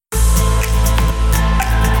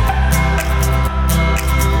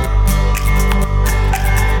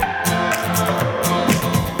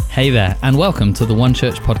Hey there, and welcome to the One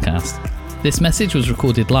Church podcast. This message was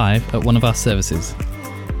recorded live at one of our services.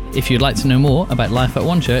 If you'd like to know more about life at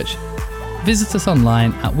One Church, visit us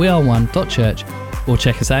online at weareone.church or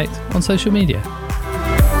check us out on social media.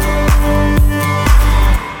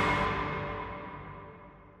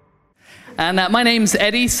 And my name's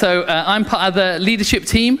Eddie, so I'm part of the leadership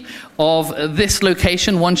team of this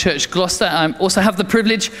location, One Church Gloucester. I also have the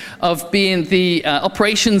privilege of being the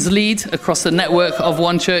operations lead across the network of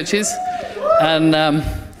One Churches. And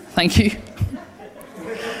thank you.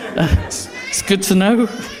 It's good to know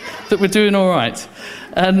that we're doing all right.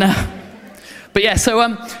 And but yeah,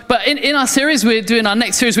 so but in our series, we're doing our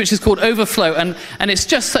next series, which is called Overflow, and it's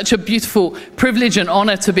just such a beautiful privilege and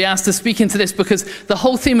honor to be asked to speak into this, because the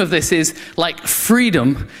whole theme of this is like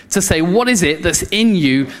freedom to say, what is it that's in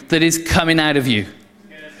you that is coming out of you?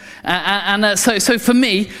 So for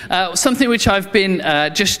me, something which I've been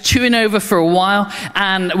just chewing over for a while,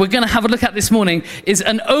 and we're going to have a look at this morning, is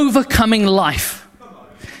an overcoming life.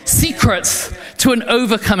 Secrets to an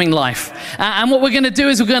overcoming life. And what we're going to do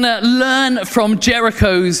is we're going to learn from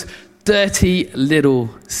Jericho's dirty little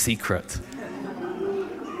secret.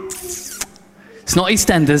 It's not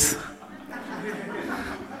EastEnders.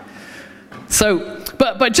 So,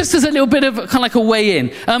 but just as a little bit of kind of like a way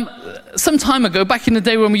in, some time ago, back in the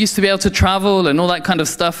day when we used to be able to travel and all that kind of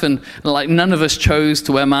stuff, and like none of us chose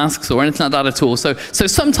to wear masks or anything like that at all. So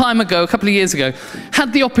some time ago, a couple of years ago,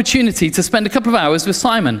 had the opportunity to spend a couple of hours with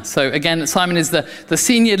Simon. So again, Simon is the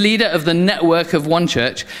senior leader of the network of One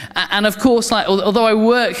Church. And of course, like although I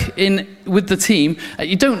work with the team,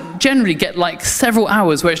 you don't generally get like several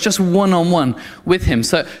hours where it's just one-on-one with him.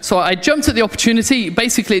 So I jumped at the opportunity.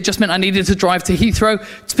 Basically, it just meant I needed to drive to Heathrow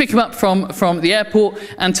to pick him up from the airport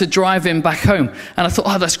and to drive him back home. And I thought,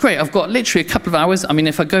 oh, that's great. I've got literally a couple of hours. I mean,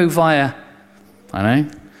 if I go via, I don't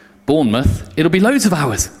know, Bournemouth, it'll be loads of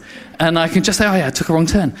hours. And I can just say, oh yeah, I took a wrong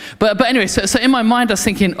turn. But anyway, so in my mind, I was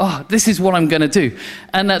thinking, oh, this is what I'm going to do.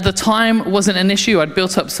 And the time wasn't an issue. I'd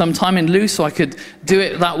built up some time in lieu so I could do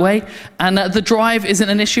it that way. And the drive isn't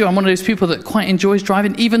an issue. I'm one of those people that quite enjoys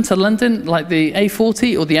driving, even to London, like the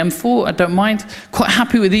A40 or the M4. I don't mind. Quite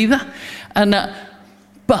happy with either. And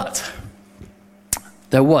but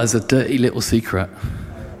there was a dirty little secret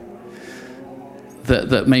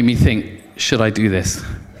that made me think, should I do this?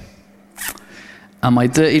 And my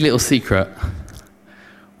dirty little secret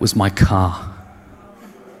was my car.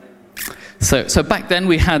 So back then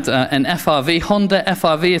we had an FRV, Honda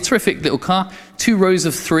FRV, a terrific little car, 2 rows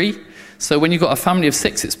of 3. So when you've got a family of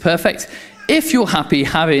 6, it's perfect. If you're happy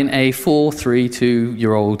having a 4, 3,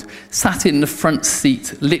 2-year-old sat in the front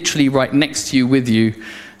seat, literally right next to you with you,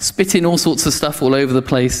 spitting all sorts of stuff all over the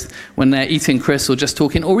place when they're eating crisps or just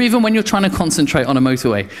talking, or even when you're trying to concentrate on a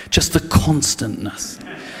motorway, just the constantness.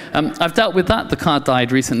 I've dealt with that. The car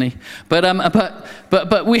died recently,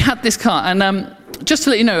 but we had this car, and just to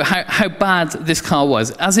let you know how bad this car was,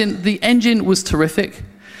 as in the engine was terrific.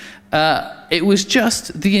 It was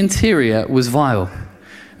just the interior was vile,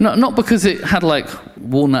 not because it had like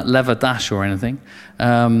walnut leather dash or anything.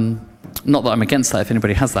 Not that I'm against that if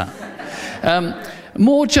anybody has that.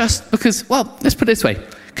 More just because, well, let's put it this way.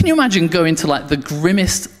 Can you imagine going to like the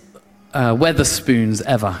grimmest Weatherspoons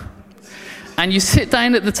ever? And you sit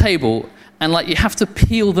down at the table and like you have to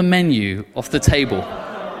peel the menu off the table.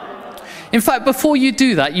 In fact, before you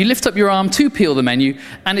do that, you lift up your arm to peel the menu,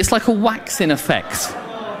 and it's like a waxing effect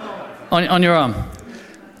on your arm.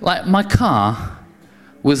 Like my car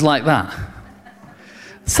was like that.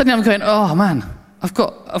 Suddenly I'm going, oh man, I've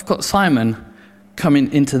got Simon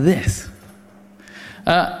coming into this.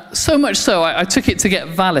 So much so, I took it to get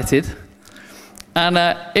valeted, and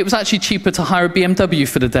it was actually cheaper to hire a BMW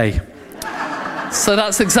for the day. So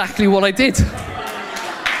that's exactly what I did.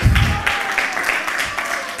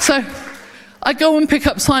 So I go and pick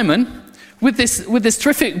up Simon with this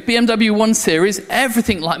terrific BMW 1 Series.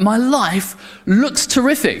 Everything, like my life, looks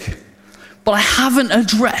terrific. But I haven't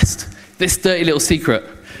addressed this dirty little secret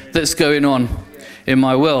that's going on in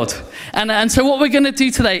my world. And so what we're going to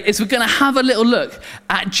do today is we're going to have a little look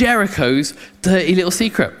at Jericho's dirty little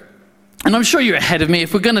secret. And I'm sure you're ahead of me.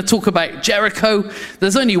 If we're going to talk about Jericho,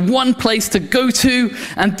 there's only one place to go to,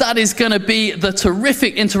 and that is going to be the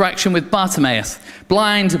terrific interaction with Bartimaeus,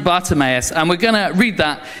 blind Bartimaeus. And we're going to read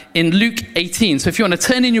that in Luke 18. So if you want to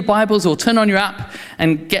turn in your Bibles or turn on your app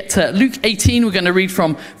and get to Luke 18, we're going to read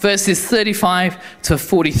from verses 35 to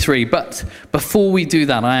 43. But before we do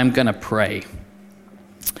that, I am going to pray.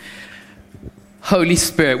 Holy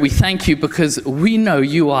Spirit, we thank you because we know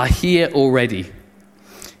you are here already,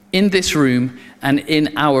 in this room and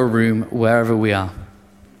in our room, wherever we are.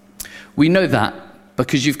 We know that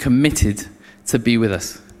because you've committed to be with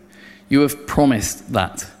us. You have promised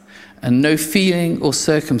that. And no feeling or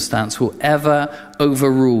circumstance will ever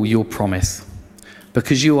overrule your promise,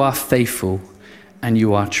 because you are faithful and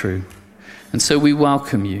you are true. And so we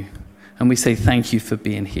welcome you and we say thank you for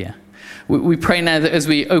being here. We pray now that as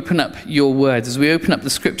we open up your word, as we open up the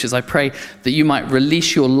scriptures, I pray that you might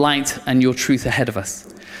release your light and your truth ahead of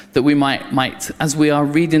us. That we might, as we are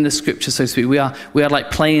reading the scripture, so to speak, we are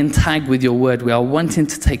like playing tag with your word. We are wanting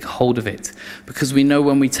to take hold of it, because we know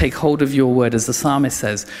when we take hold of your word, as the psalmist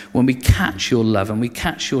says, when we catch your love and we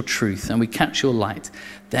catch your truth and we catch your light,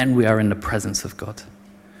 then we are in the presence of God.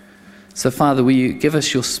 So Father, will you give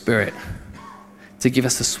us your spirit to give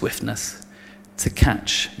us a swiftness to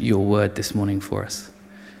catch your word this morning for us,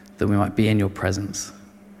 that we might be in your presence.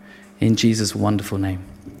 In Jesus' wonderful name,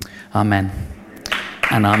 amen.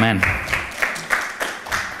 And amen.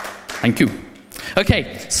 Thank you.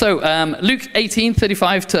 Okay, so Luke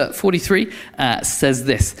 18:35-43 says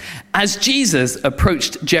this. As Jesus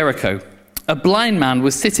approached Jericho, a blind man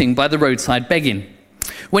was sitting by the roadside begging.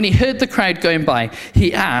 When he heard the crowd going by,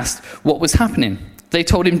 he asked what was happening. They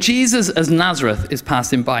told him, Jesus of Nazareth is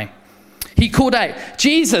passing by. He called out,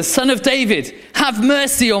 Jesus, son of David, have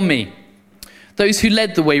mercy on me. Those who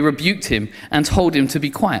led the way rebuked him and told him to be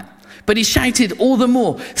quiet. But he shouted all the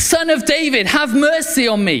more, Son of David, have mercy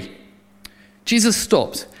on me. Jesus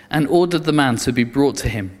stopped and ordered the man to be brought to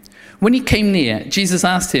him. When he came near, Jesus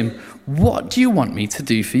asked him, what do you want me to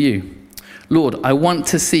do for you? Lord, I want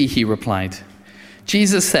to see, he replied.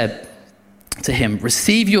 Jesus said to him,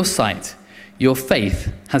 receive your sight. Your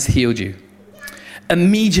faith has healed you.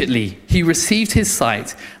 Immediately, he received his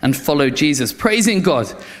sight and followed Jesus, praising God.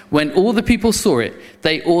 When all the people saw it,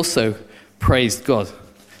 they also praised God.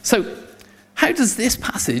 So, how does this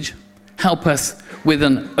passage help us with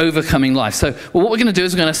an overcoming life? So, what we're going to do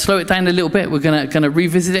is we're going to slow it down a little bit. We're going to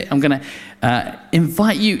revisit it. I'm going to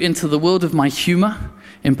invite you into the world of my humor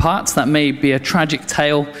in parts. That may be a tragic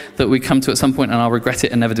tale that we come to at some point, and I'll regret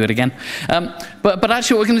it and never do it again. But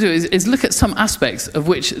actually what we're going to do is look at some aspects of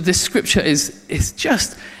which this scripture is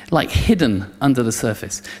just like hidden under the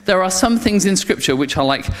surface. There are some things in scripture which are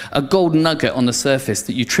like a gold nugget on the surface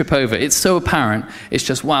that you trip over. It's so apparent, it's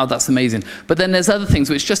just, wow, that's amazing. But then there's other things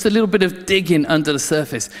which just a little bit of digging under the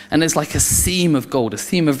surface, and there's like a seam of gold, a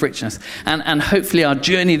seam of richness. And hopefully our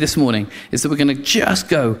journey this morning is that we're going to just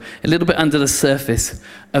go a little bit under the surface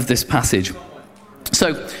of this passage.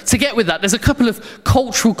 So to get with that, there's a couple of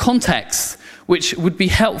cultural contexts which would be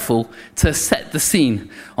helpful to set the scene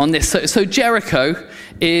on this. So Jericho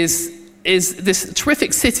is this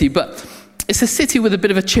terrific city, but it's a city with a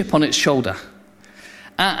bit of a chip on its shoulder.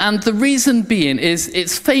 And the reason being is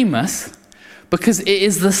it's famous because it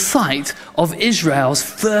is the site of Israel's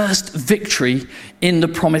first victory in the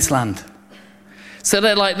Promised Land. So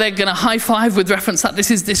they're going to high five with reference that this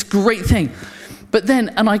is this great thing. But then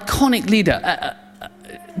an iconic leader,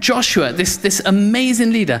 Joshua, this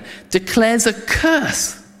amazing leader, declares a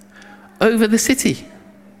curse over the city.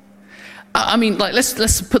 I mean,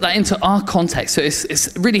 let's put that into our context. So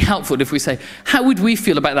it's really helpful if we say, how would we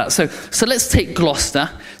feel about that? So let's take Gloucester.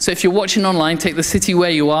 So if you're watching online, take the city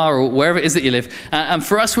where you are or wherever it is that you live. And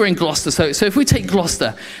for us, we're in Gloucester. So if we take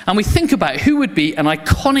Gloucester and we think about who would be an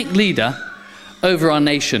iconic leader over our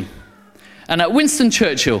nation. And Winston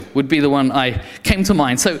Churchill would be the one I came to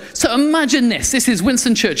mind. So imagine this. This is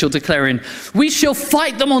Winston Churchill declaring, we shall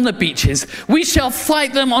fight them on the beaches. We shall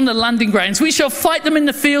fight them on the landing grounds. We shall fight them in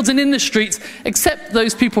the fields and in the streets, except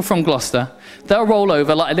those people from Gloucester. They'll roll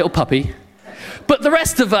over like a little puppy. But the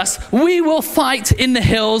rest of us, we will fight in the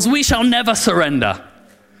hills. We shall never surrender.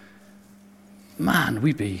 Man,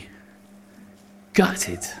 we'd be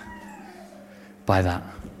gutted by that.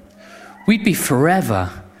 We'd be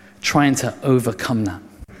forever trying to overcome that.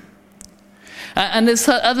 And there's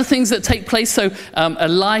other things that take place. So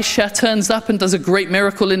Elisha turns up and does a great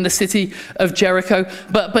miracle in the city of Jericho.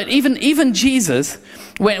 But even Jesus,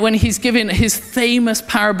 when he's giving his famous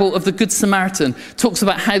parable of the Good Samaritan, talks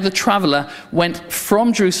about how the traveler went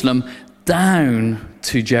from Jerusalem down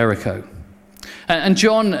to Jericho. And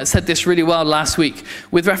John said this really well last week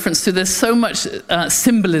with reference to there's so much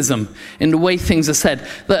symbolism in the way things are said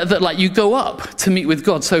that like you go up to meet with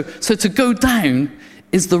God. So to go down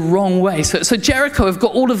is the wrong way. So Jericho have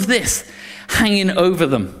got all of this hanging over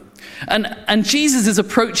them. And Jesus is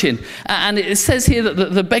approaching. And it says here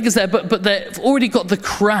that the beggars there, but they've already got the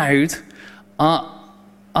crowd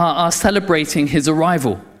are celebrating his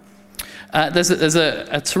arrival. There's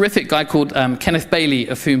a terrific guy called Kenneth Bailey,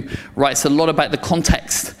 of whom writes a lot about the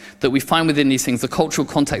context that we find within these things, the cultural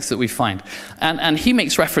context that we find. And he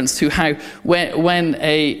makes reference to how when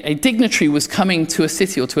a dignitary was coming to a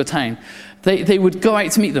city or to a town, They would go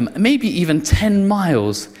out to meet them, maybe even 10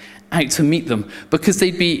 miles out to meet them, because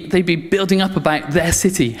they'd be building up about their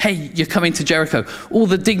city. Hey, you're coming to Jericho. All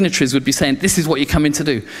the dignitaries would be saying, this is what you're coming to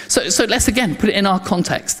do. So let's again put it in our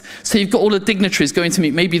context. So you've got all the dignitaries going to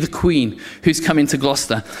meet maybe the Queen who's coming to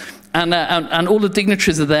Gloucester. And all the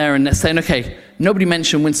dignitaries are there, and they're saying, okay, nobody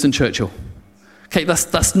mentioned Winston Churchill. Okay,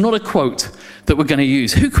 that's not a quote that we're going to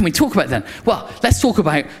use. Who can we talk about then? Well, let's talk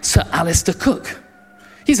about Sir Alistair Cook.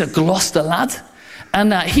 He's a Gloucester lad,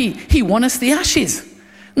 and he won us the Ashes.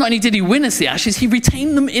 Not only did he win us the Ashes, he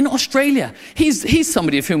retained them in Australia. He's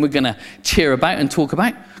somebody of whom we're going to cheer about and talk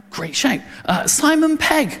about. Great shout. Simon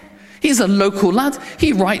Pegg. He's a local lad.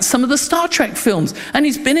 He writes some of the Star Trek films, and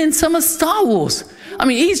he's been in some of Star Wars. I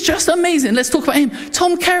mean, he's just amazing. Let's talk about him.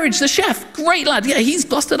 Tom Kerridge, the chef. Great lad. Yeah, he's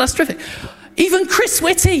Gloucester. That's terrific. Even Chris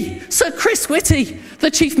Whitty. Sir Chris Whitty, the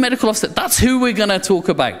chief medical officer. That's who we're going to talk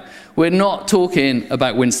about. We're not talking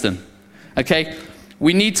about Winston. Okay?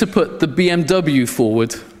 We need to put the BMW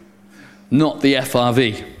forward, not the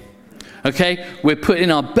FRV. Okay? We're putting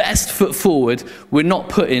our best foot forward. We're not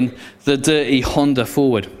putting the dirty Honda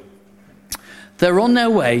forward. They're on their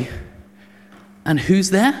way, and who's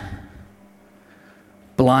there?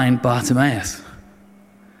 Blind Bartimaeus.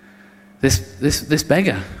 This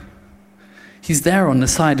beggar. He's there on the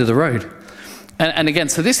side of the road. And again,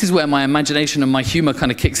 so this is where my imagination and my humor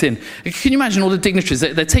kind of kicks in. Can you imagine all the dignitaries?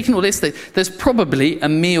 They're taking all this. There's probably a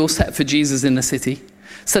meal set for Jesus in the city.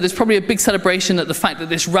 So there's probably a big celebration at the fact that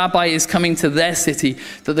this rabbi is coming to their city,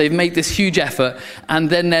 that they've made this huge effort. And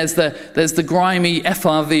then there's the grimy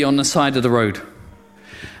FRV on the side of the road.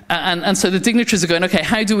 And so the dignitaries are going, okay,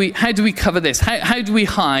 how do we cover this? How do we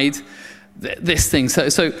hide this thing? So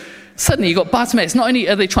suddenly you've got Bartimaeus. Not only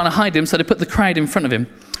are they trying to hide him, so they put the crowd in front of him,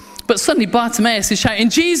 but suddenly Bartimaeus is shouting,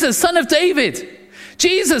 Jesus, son of David!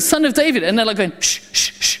 Jesus, son of David! And they're like going, shh,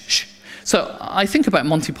 shh, shh, shh. So I think about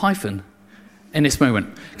Monty Python in this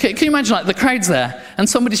moment. Can you imagine, like, the crowd's there, and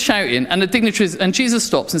somebody's shouting, and the dignitaries, and Jesus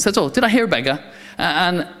stops and says, oh, did I hear a beggar?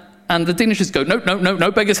 And the dignitaries go,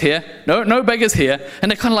 no beggars here. No beggars here. And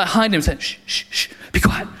they're kind of like hiding him, saying, shh, shh, shh, be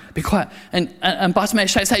quiet, be quiet. And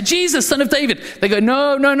Bartimaeus shouts, hey, Jesus, son of David! They go,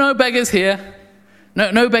 no beggars here.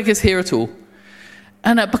 No beggars here at all.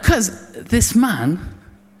 And because this man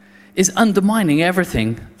is undermining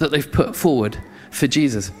everything that they've put forward for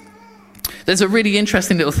Jesus. There's a really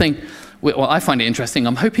interesting little thing. Well, I find it interesting.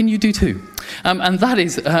 I'm hoping you do too. And that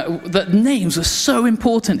is that names were so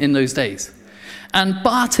important in those days. And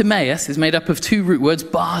Bartimaeus is made up of two root words,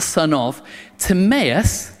 bar, son of.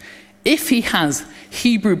 Timaeus, if he has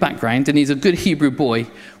Hebrew background and he's a good Hebrew boy,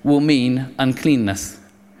 will mean uncleanness,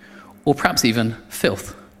 or perhaps even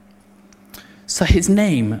filth. So his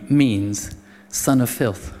name means son of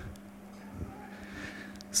filth.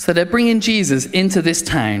 So they're bringing Jesus into this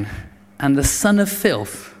town, and the son of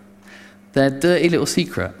filth, their dirty little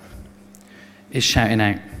secret, is shouting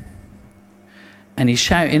out. And he's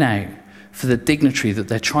shouting out for the dignitary that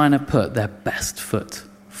they're trying to put their best foot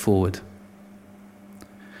forward.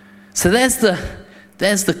 So there's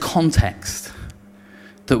the context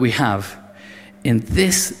that we have in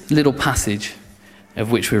this little passage of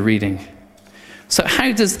which we're reading. So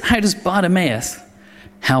how does Bartimaeus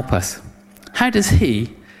help us? How does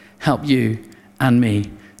he help you and me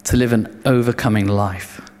to live an overcoming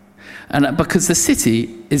life? And because the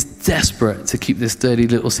city is desperate to keep this dirty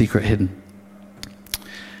little secret hidden.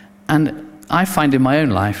 And I find in my own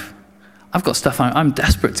life, I've got stuff I'm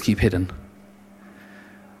desperate to keep hidden.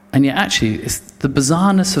 And yet actually, it's the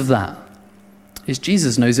bizarreness of that is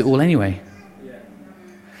Jesus knows it all anyway.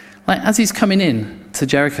 Like, as he's coming in to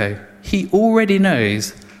Jericho, he already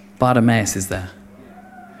knows Bartimaeus is there.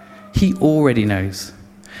 He already knows.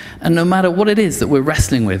 And no matter what it is that we're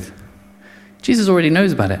wrestling with, Jesus already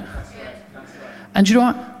knows about it. And you know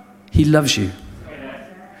what? He loves you.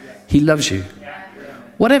 He loves you.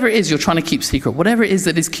 Whatever it is you're trying to keep secret, whatever it is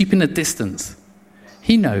that is keeping a distance,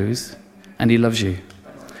 he knows and he loves you.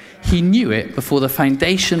 He knew it before the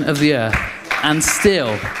foundation of the earth and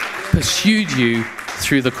still pursued you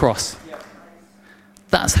through the cross.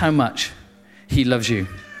 That's how much he loves you.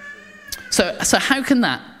 So how can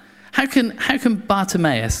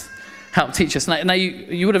Bartimaeus help teach us? Now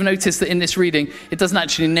you would have noticed that in this reading, it doesn't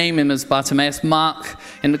actually name him as Bartimaeus. Mark,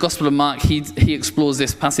 in the Gospel of Mark, he explores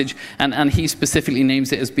this passage and he specifically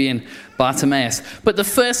names it as being Bartimaeus. But the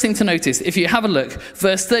first thing to notice, if you have a look,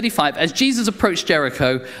 verse 35, as Jesus approached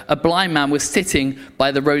Jericho, a blind man was sitting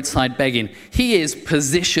by the roadside begging. He is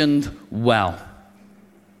positioned well.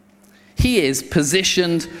 He is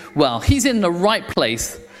positioned well. He's in the right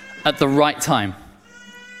place at the right time.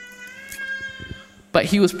 But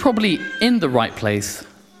he was probably in the right place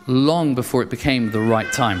long before it became the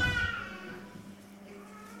right time.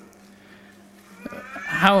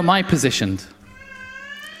 How am I positioned?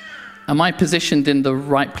 Am I positioned in the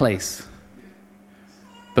right place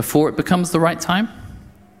before it becomes the right time?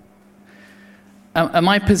 Am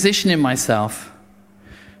I positioning myself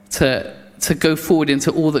to go forward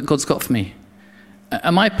into all that God's got for me?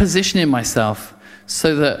 Am I positioning myself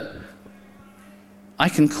so that I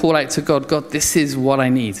can call out to God, God, this is what I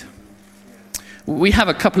need? We have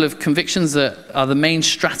a couple of convictions that are the main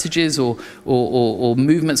strategies or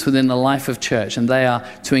movements within the life of church, and they are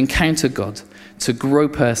to encounter God, to grow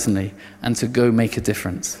personally, and to go make a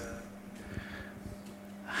difference.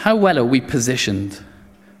 How well are we positioned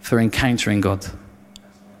for encountering God?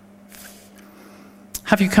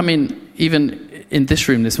 Have you come in, even in this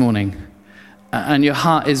room this morning, and your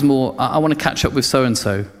heart is more, I want to catch up with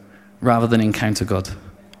so-and-so, rather than encounter God?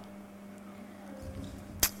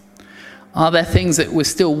 Are there things that we're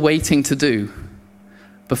still waiting to do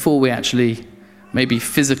before we actually maybe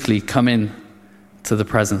physically come in to the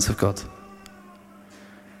presence of God?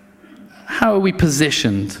 How are we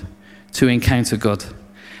positioned to encounter God?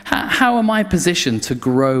 How am I positioned to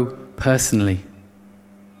grow personally?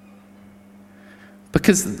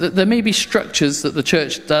 Because there may be structures that the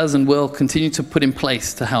church does and will continue to put in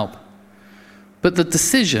place to help. But the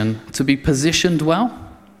decision to be positioned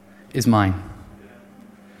well is mine.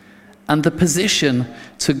 And the position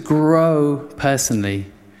to grow personally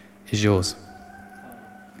is yours.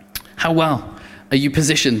 How well are you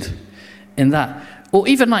positioned in that? Or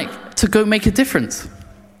even like to go make a difference.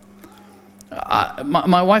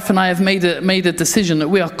 My wife and I have made a decision that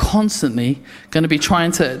we are constantly going to be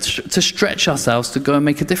trying to stretch ourselves to go and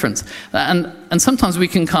make a difference. And sometimes we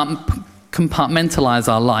can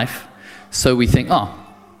compartmentalize our life. So we think,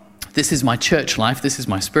 this is my church life, this is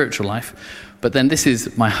my spiritual life, but then this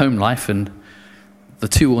is my home life, and the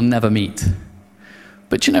two will never meet.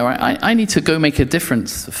 But I need to go make a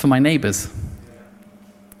difference for my neighbors.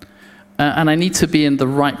 And I need to be in the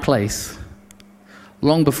right place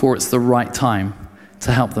long before it's the right time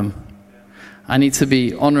to help them. I need to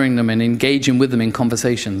be honoring them and engaging with them in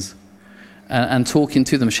conversations and talking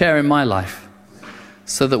to them, sharing my life,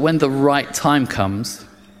 so that when the right time comes,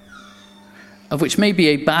 of which may be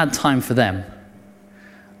a bad time for them,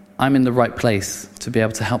 I'm in the right place to be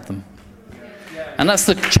able to help them. And that's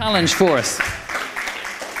the challenge for us.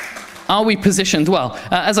 Are we positioned well?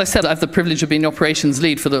 As I said, I have the privilege of being the operations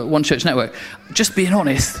lead for the One Church Network. Just being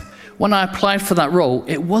honest, when I applied for that role,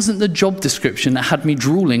 it wasn't the job description that had me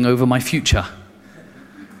drooling over my future.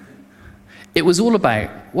 It was all about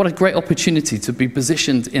what a great opportunity to be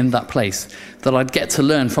positioned in that place, that I'd get to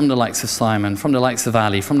learn from the likes of Simon, from the likes of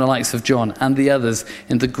Ali, from the likes of John, and the others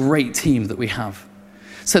in the great team that we have.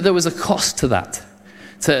 So there was a cost to that,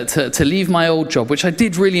 to leave my old job, which I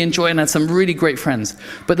did really enjoy and had some really great friends.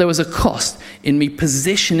 But there was a cost in me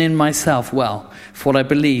positioning myself well for what I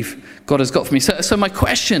believe God has got for me. So my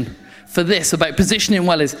question for this about positioning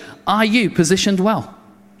well is, are you positioned well?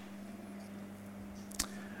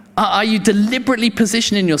 Are you deliberately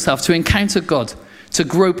positioning yourself to encounter God, to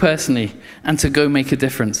grow personally, and to go make a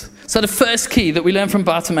difference? So the first key that we learn from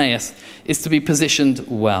Bartimaeus is to be positioned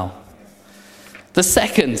well. The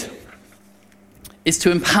second is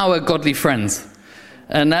to empower godly friends.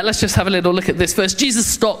 And let's just have a little look at this first. Jesus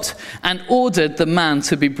stopped and ordered the man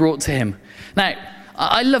to be brought to him. Now,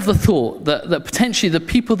 I love the thought that potentially the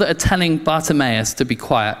people that are telling Bartimaeus to be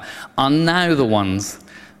quiet are now the ones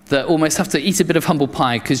that almost have to eat a bit of humble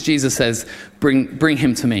pie because Jesus says, bring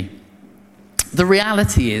him to me. The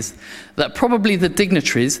reality is that probably the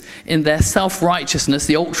dignitaries, in their self-righteousness,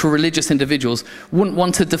 the ultra-religious individuals, wouldn't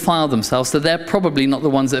want to defile themselves, so they're probably not the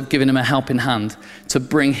ones that have given him a helping hand to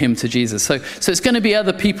bring him to Jesus. So it's going to be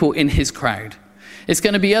other people in his crowd. It's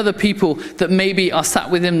going to be other people that maybe are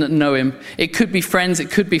sat with him that know him. It could be friends, it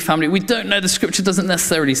could be family. We don't know, the scripture doesn't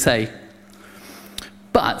necessarily say.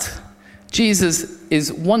 But Jesus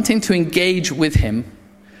is wanting to engage with him,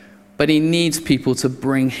 but he needs people to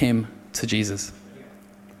bring him to Jesus.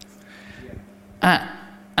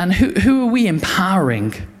 And who are we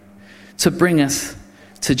empowering to bring us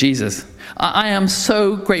to Jesus? I am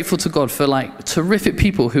so grateful to God for terrific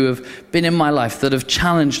people who have been in my life that have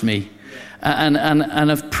challenged me and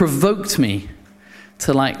have provoked me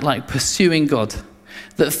to pursuing God,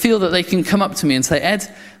 that feel that they can come up to me and say,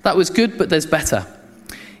 Ed, that was good, but there's better.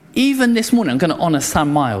 Even this morning, I'm going to honor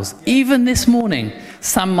Sam Miles. Even this morning,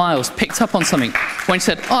 Sam Miles picked up on something when he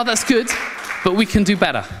said, that's good, but we can do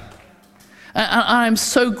better. And I'm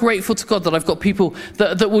so grateful to God that I've got people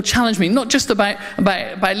that will challenge me, not just about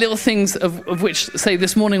little things of which, say,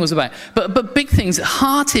 this morning was about, but big things,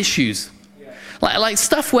 heart issues. Like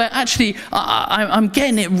stuff where actually I'm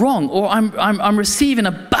getting it wrong, or I'm receiving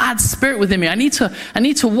a bad spirit within me. I need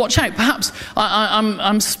to watch out. Perhaps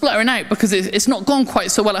I'm spluttering out because it's not gone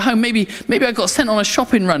quite so well at home. Maybe I got sent on a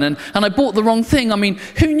shopping run and I bought the wrong thing. I mean,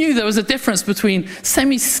 who knew there was a difference between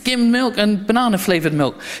semi-skimmed milk and banana flavored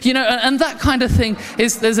milk? And that kind of thing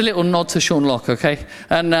there's a little nod to Sean Locke, okay?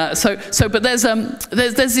 And but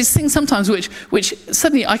there's these things sometimes which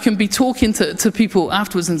suddenly I can be talking to people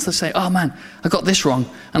afterwards and to say, oh man, I got this wrong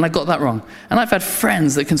and I got that wrong. And I've had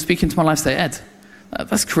friends that can speak into my life and say, Ed,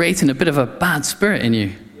 that's creating a bit of a bad spirit in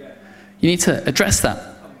you. You need to address that.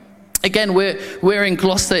 Again, we're in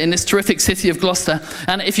Gloucester, in this terrific city of Gloucester.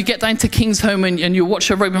 And if you get down to Kingsholm and you watch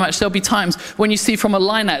a rugby match, there'll be times when you see from a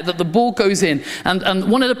line-out that the ball goes in and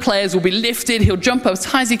one of the players will be lifted, he'll jump up as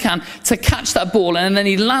high as he can to catch that ball, and then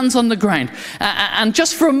he lands on the ground. And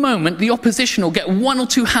just for a moment, the opposition will get one or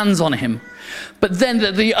two hands on him. But then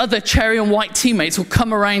the other cherry and white teammates will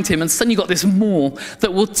come around him, and suddenly you've got this maul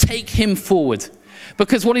that will take him forward.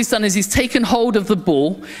 Because what he's done is he's taken hold of the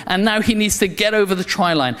ball, and now he needs to get over the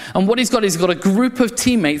try line. And what he's got is he's got a group of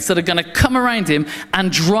teammates that are going to come around him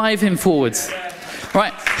and drive him forwards.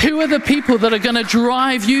 Right? Who are the people that are going to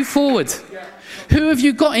drive you forward? Who have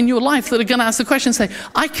you got in your life that are going to ask the question and say,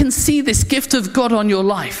 I can see this gift of God on your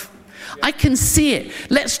life. I can see it.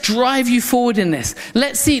 Let's drive you forward in this.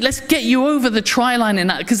 Let's get you over the try line in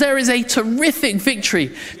that, because there is a terrific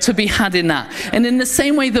victory to be had in that. And in the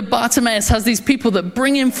same way that Bartimaeus has these people that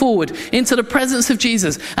bring him forward into the presence of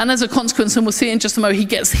Jesus, and as a consequence, and we'll see it in just a moment, he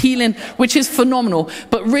gets healing, which is phenomenal.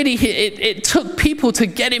 But really, it took people to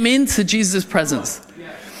get him into Jesus' presence.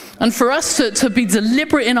 And for us to be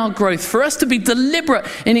deliberate in our growth, for us to be deliberate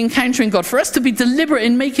in encountering God, for us to be deliberate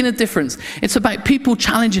in making a difference, it's about people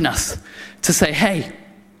challenging us to say, hey,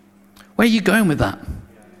 where are you going with that?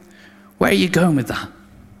 Where are you going with that?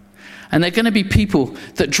 And they're going to be people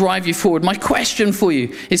that drive you forward. My question for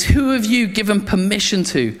you is, who have you given permission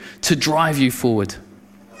to drive you forward?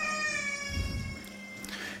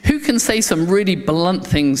 Who can say some really blunt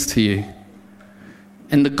things to you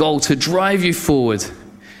in the goal to drive you forward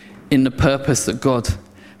in the purpose that God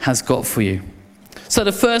has got for you? So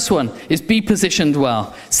the first one is be positioned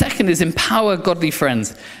well. Second is empower godly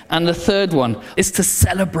friends. And the third one is to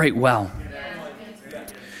celebrate well.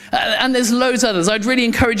 And there's loads others. I'd really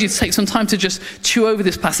encourage you to take some time to just chew over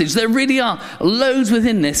this passage. There really are loads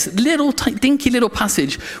within this little dinky little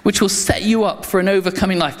passage which will set you up for an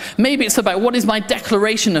overcoming life. Maybe it's about what is my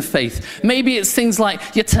declaration of faith. Maybe it's things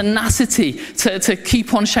like your tenacity to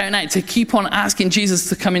keep on shouting out, to keep on asking Jesus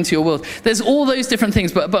to come into your world. There's all those different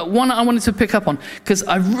things, but one I wanted to pick up on, because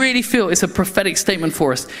I really feel it's a prophetic statement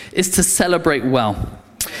for us, is to celebrate well.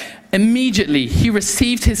 Immediately, he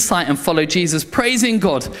received his sight and followed Jesus, praising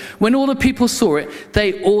God. When all the people saw it,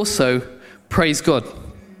 they also praised God.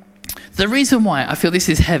 The reason why I feel this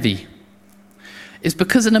is heavy is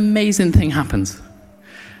because an amazing thing happens.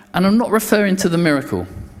 And I'm not referring to the miracle.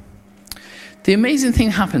 The amazing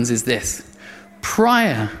thing happens is this.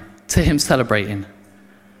 Prior to him celebrating,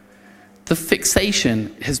 the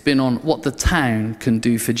fixation has been on what the town can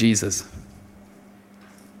do for Jesus.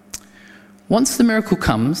 Once the miracle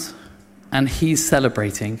comes, and he's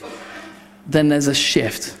celebrating, then there's a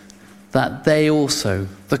shift that they also,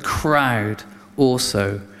 the crowd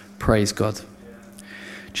also praise God.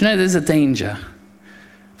 Do you know there's a danger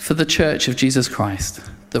for the church of Jesus Christ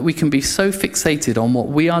that we can be so fixated on what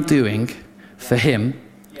we are doing for him,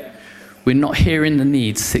 we're not hearing the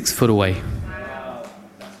need 6 foot away.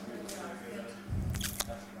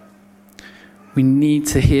 We need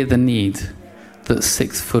to hear the need that's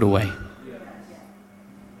 6 foot away.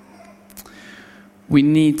 We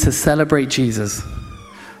need to celebrate Jesus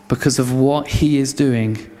because of what he is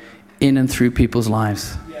doing in and through people's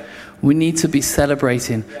lives. We need to be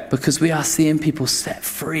celebrating because we are seeing people set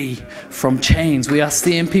free from chains. We are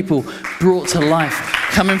seeing people brought to life,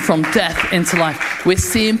 coming from death into life. We're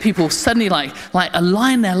seeing people suddenly like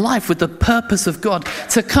align their life with the purpose of God,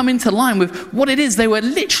 to come into line with what it is they were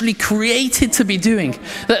literally created to be doing.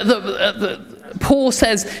 Paul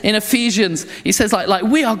says in Ephesians, he says like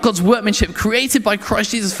we are God's workmanship, created by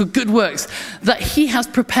Christ Jesus for good works that he has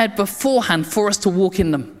prepared beforehand for us to walk in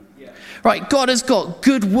them. Right? God has got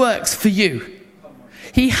good works for you.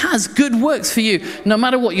 He has good works for you. No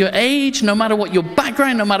matter what your age, no matter what your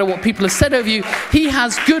background, no matter what people have said over you, he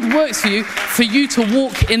has good works for you to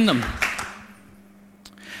walk in them.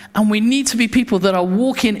 And we need to be people that are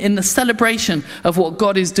walking in the celebration of what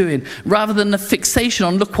God is doing, rather than the fixation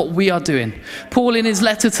on, look what we are doing. Paul, in his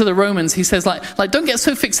letter to the Romans, he says, like don't get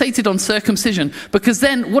so fixated on circumcision, because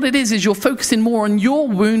then what it is you're focusing more on your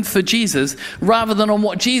wound for Jesus rather than on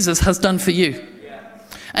what Jesus has done for you.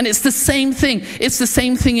 And it's the same thing. It's the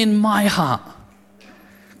same thing in my heart.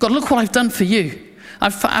 God, look what I've done for you.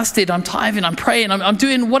 I've fasted, I'm tithing, I'm praying, I'm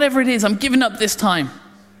doing whatever it is, I'm giving up this time.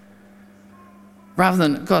 Rather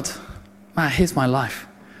than, God, man, here's my life.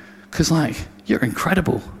 Because you're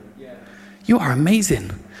incredible. You are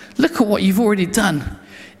amazing. Look at what you've already done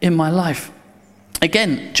in my life.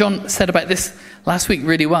 Again, John said about this last week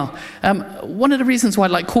really well. One of the reasons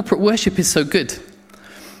why corporate worship is so good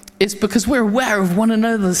is because we're aware of one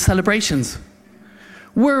another's celebrations.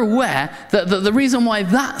 We're aware that the reason why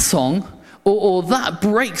that song or that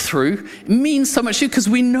breakthrough means so much to you, because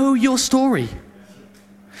we know your story.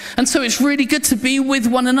 And so it's really good to be with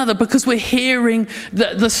one another, because we're hearing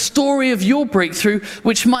the story of your breakthrough,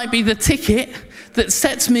 which might be the ticket that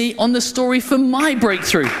sets me on the story for my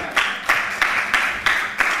breakthrough.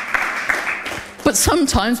 But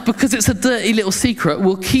sometimes, because it's a dirty little secret,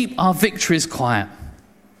 we'll keep our victories quiet.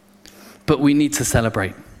 But we need to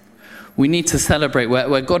celebrate. We need to celebrate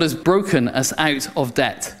where God has broken us out of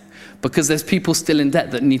debt, because there's people still in debt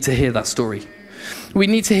that need to hear that story. We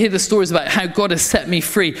need to hear the stories about how God has set me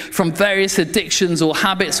free from various addictions or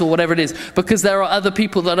habits or whatever it is, because there are other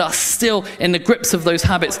people that are still in the grips of those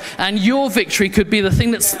habits. And your victory could be the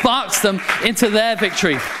thing that sparks them into their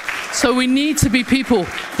victory. So we need to be people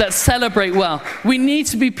that celebrate well. We need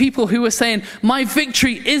to be people who are saying, my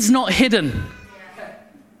victory is not hidden.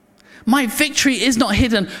 My victory is not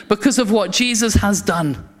hidden because of what Jesus has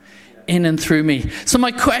done in and through me. So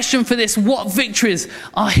my question for this, what victories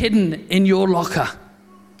are hidden in your locker?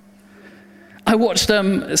 I watched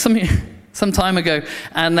some time ago,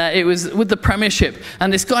 and it was with the Premiership,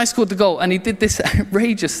 and this guy scored the goal, and he did this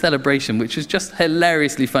outrageous celebration, which was just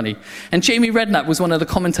hilariously funny. And Jamie Redknapp was one of the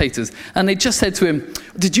commentators, and they just said to him,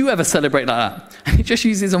 did you ever celebrate like that? And he just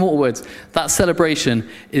used his immortal words, that celebration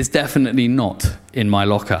is definitely not in my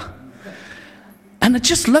locker. And I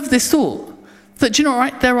just love this thought, that, you know,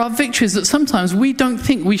 right, there are victories that sometimes we don't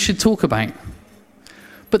think we should talk about,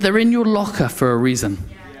 but they're in your locker for a reason.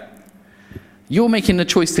 You're making the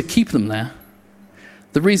choice to keep them there.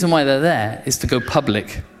 The reason why they're there is to go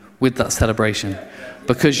public with that celebration,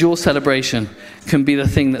 because your celebration can be the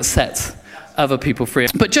thing that sets other people free.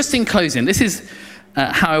 But just in closing, this is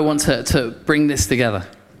how I want to bring this together.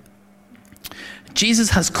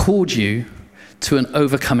 Jesus has called you to an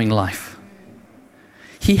overcoming life.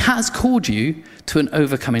 He has called you to an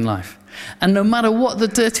overcoming life. And no matter what the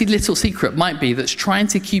dirty little secret might be that's trying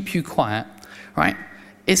to keep you quiet, right?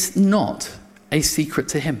 It's not a secret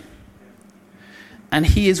to him. And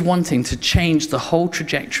he is wanting to change the whole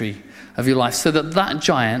trajectory of your life so that that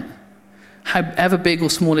giant, however big or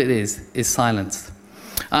small it is silenced.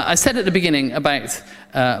 I said at the beginning about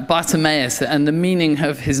Bartimaeus and the meaning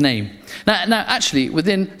of his name. Now, actually,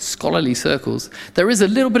 within scholarly circles, there is a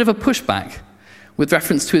little bit of a pushback with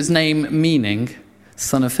reference to his name meaning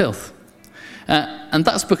son of filth. And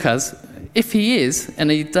that's because if he is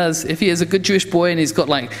a good Jewish boy and he's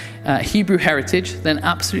got Hebrew heritage, then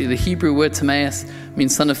absolutely the Hebrew word Timaeus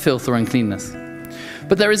means son of filth or uncleanness.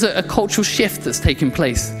 But there is a cultural shift that's taken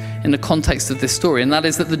place in the context of this story, and that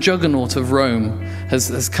is that the juggernaut of Rome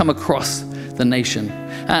has come across the nation.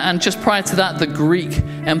 And just prior to that, the Greek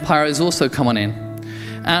Empire has also come on in.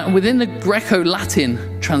 Within the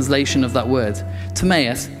Greco-Latin translation of that word,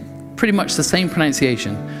 Timaeus, pretty much the same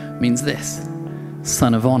pronunciation, means this: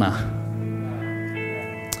 son of honor.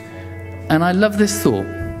 And I love this thought,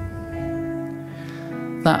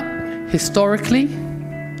 that historically,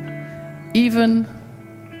 even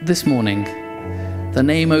this morning, the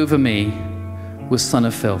name over me was son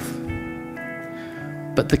of filth.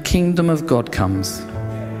 But the kingdom of God comes,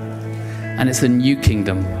 and it's a new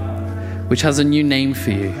kingdom, which has a new name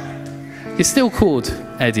for you. You're still called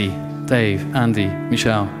Eddie, Dave, Andy,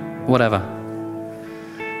 Michelle, whatever.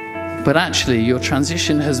 But actually, your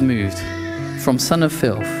transition has moved from son of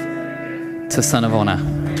filth to son of honor.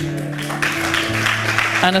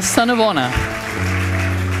 And a son of honor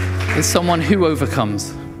is someone who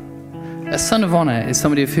overcomes. A son of honor is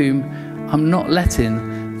somebody of whom I'm not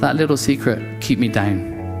letting that little secret keep me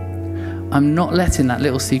down. I'm not letting that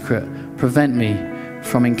little secret prevent me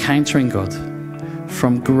from encountering God,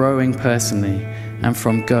 from growing personally, and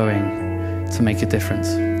from going to make a difference.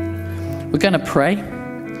 We're going to pray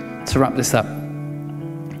to wrap this up.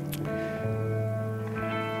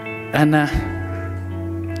 And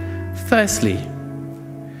firstly,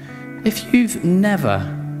 if you've never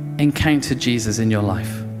encountered Jesus in your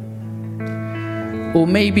life. Or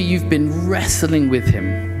maybe you've been wrestling with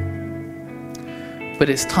him, but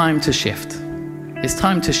it's time to shift. It's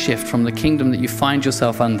time to shift from the kingdom that you find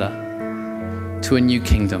yourself under to a new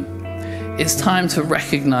kingdom. It's time to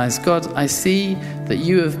recognize, God, I see that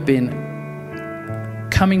you have been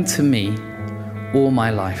coming to me all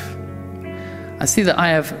my life. I see that I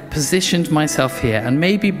have positioned myself here, and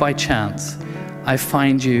maybe by chance, I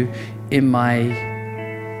find you in my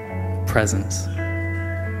presence.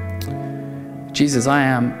 Jesus, I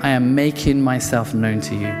am making myself known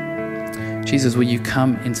to you. Jesus, will you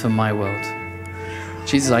come into my world?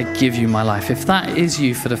 Jesus, I give you my life. If that is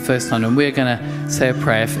you for the first time, and we're going to say a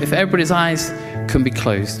prayer, if everybody's eyes can be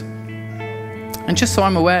closed. And just so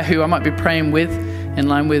I'm aware who I might be praying with, in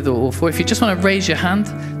line with, or for, if you just want to raise your hand,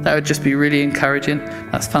 that would just be really encouraging.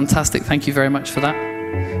 That's fantastic. Thank you very much for that.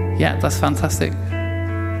 Yeah, that's fantastic.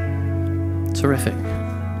 Terrific.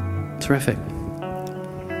 Terrific.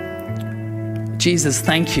 Jesus,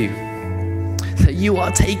 thank you that you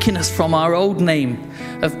are taking us from our old name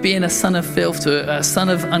of being a son of filth to a son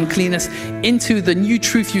of uncleanness into the new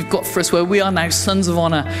truth you've got for us, where we are now sons of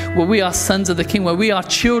honor, where we are sons of the King, where we are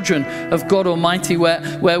children of God Almighty,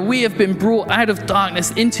 where we have been brought out of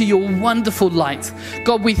darkness into your wonderful light.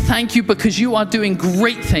 God, we thank you because you are doing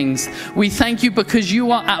great things. We thank you because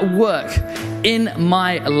you are at work in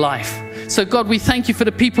my life. So God, we thank you for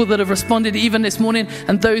the people that have responded even this morning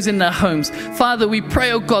and those in their homes. Father, we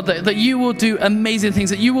pray, oh God, that you will do amazing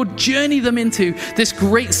things, that you will journey them into this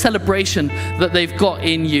great celebration that they've got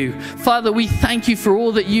in you. Father, we thank you for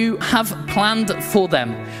all that you have planned for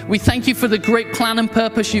them. We thank you for the great plan and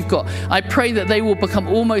purpose you've got. I pray that they will become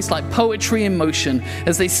almost like poetry in motion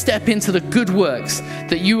as they step into the good works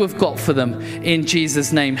that you have got for them in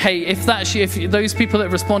Jesus' name. Hey, if that's you, if those people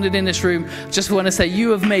that responded in this room, just want to say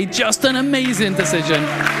you have made just an amazing decision.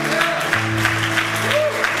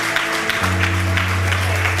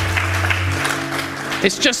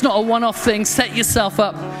 It's just not a one-off thing. Set yourself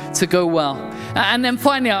up to go well. And then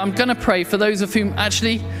finally, I'm going to pray for those of whom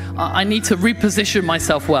actually I need to reposition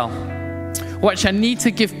myself well. Or actually, I need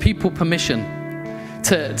to give people permission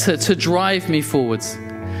to drive me forwards.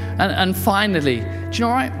 And finally, do you know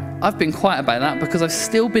what? I've been quiet about that because I've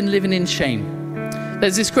still been living in shame.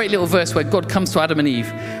 There's this great little verse where God comes to Adam and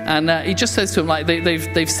Eve, and he just says to them, like,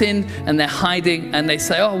 they've sinned and they're hiding, and they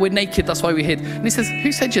say, oh, we're naked, that's why we hid. And he says,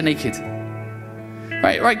 who said you're naked?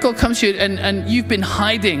 Right, God comes to you, and you've been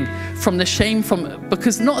hiding from the shame,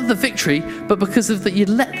 because not of the victory, but because of that you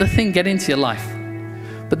let the thing get into your life.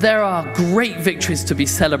 But there are great victories to be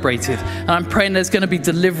celebrated. And I'm praying there's going to be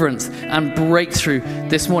deliverance and breakthrough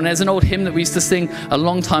this morning. There's an old hymn that we used to sing a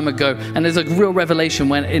long time ago. And there's a real revelation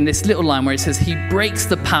when in this little line where it says, he breaks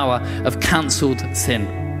the power of cancelled sin.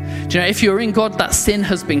 Do you know, if you're in God, that sin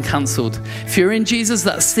has been cancelled. If you're in Jesus,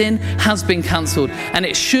 that sin has been cancelled. And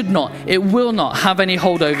it should not, it will not have any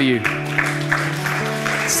hold over you.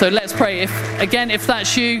 So let's pray. If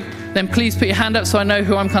that's you, then please put your hand up so I know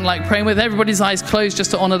who I'm kind of like praying with. Everybody's eyes closed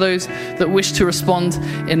just to honor those that wish to respond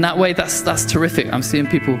in that way. That's terrific. I'm seeing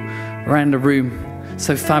people around the room.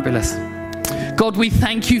 So fabulous. God, we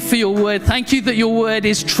thank you for your word. Thank you that your word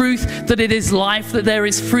is truth, that it is life, that there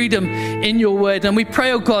is freedom in your word. And we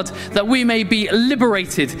pray, oh God, that we may be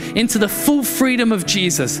liberated into the full freedom of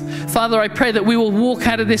Jesus. Father, I pray that we will walk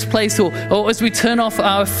out of this place, or as we turn off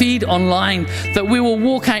our feed online, that we will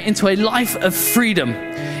walk out into a life of freedom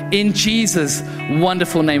in Jesus'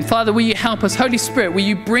 wonderful name. Father, will you help us? Holy Spirit, will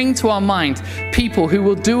you bring to our mind people who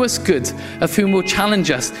will do us good, of whom will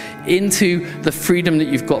challenge us into the freedom that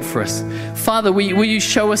you've got for us. Father, will you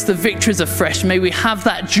show us the victories afresh? May we have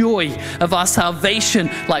that joy of our salvation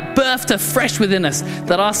like birthed afresh within us,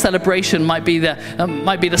 that our celebration might be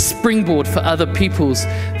the springboard for other people's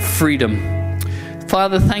freedom.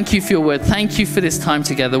 Father, thank you for your word. Thank you for this time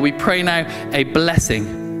together. We pray now a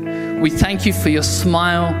blessing. We thank you for your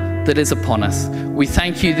smile that is upon us. We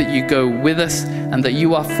thank you that you go with us and that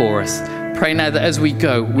you are for us. Pray now that as we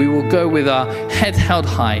go, we will go with our head held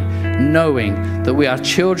high, knowing that we are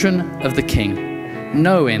children of the King,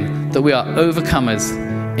 knowing that we are overcomers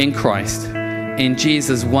in Christ. In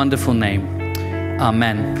Jesus' wonderful name,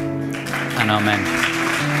 amen and amen.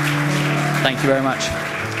 Thank you very much.